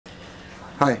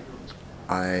Hi,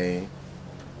 I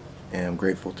am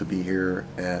grateful to be here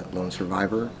at Lone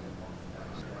Survivor.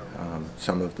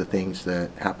 Some of the things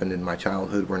that happened in my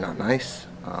childhood were not nice,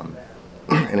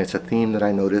 and it's a theme that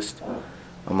I noticed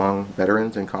among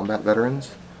veterans and combat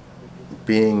veterans.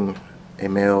 Being a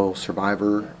male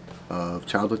survivor of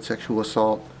childhood sexual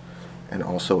assault and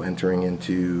also entering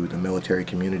into the military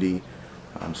community,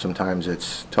 sometimes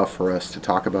it's tough for us to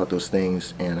talk about those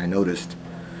things, and I noticed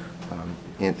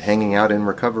hanging out in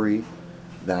recovery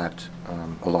that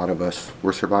a lot of us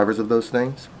were survivors of those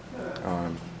things,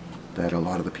 that a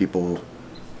lot of the people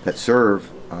that serve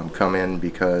come in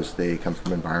because they come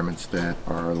from environments that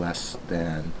are less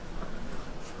than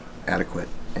adequate,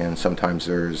 and sometimes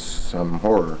there's some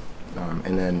horror,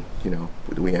 and then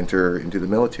we enter into the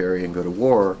military and go to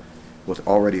war with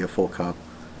already a full cup,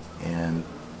 and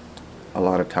a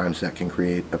lot of times that can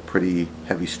create a pretty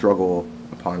heavy struggle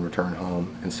upon return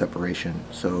home and separation.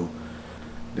 So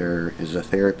there is a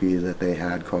therapy that they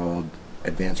had called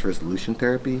advanced resolution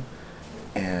therapy,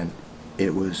 and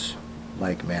it was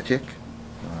like magic,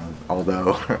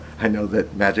 although I know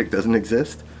that magic doesn't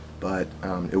exist, but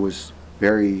it was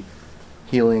very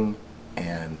healing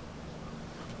and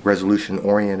resolution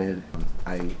oriented.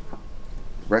 I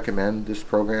recommend this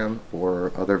program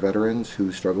for other veterans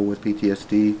who struggle with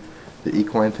PTSD. The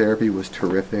equine therapy was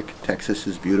terrific. Texas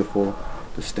is beautiful.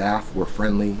 The staff were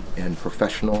friendly and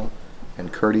professional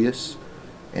and courteous,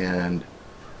 and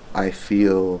I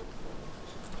feel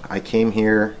I came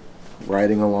here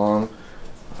riding along,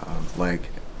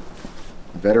 like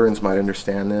veterans might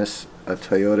understand this, a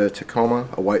Toyota Tacoma,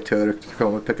 a white Toyota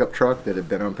Tacoma pickup truck that had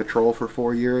been on patrol for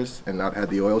 4 years and not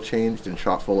had the oil changed and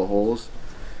shot full of holes,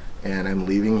 and I'm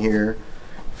leaving here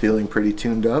feeling pretty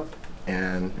tuned up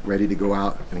and ready to go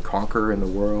out and conquer in the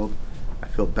world. I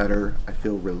feel better, I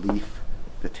feel relief,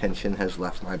 the tension has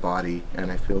left my body,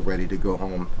 and I feel ready to go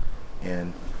home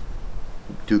and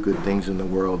do good things in the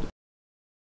world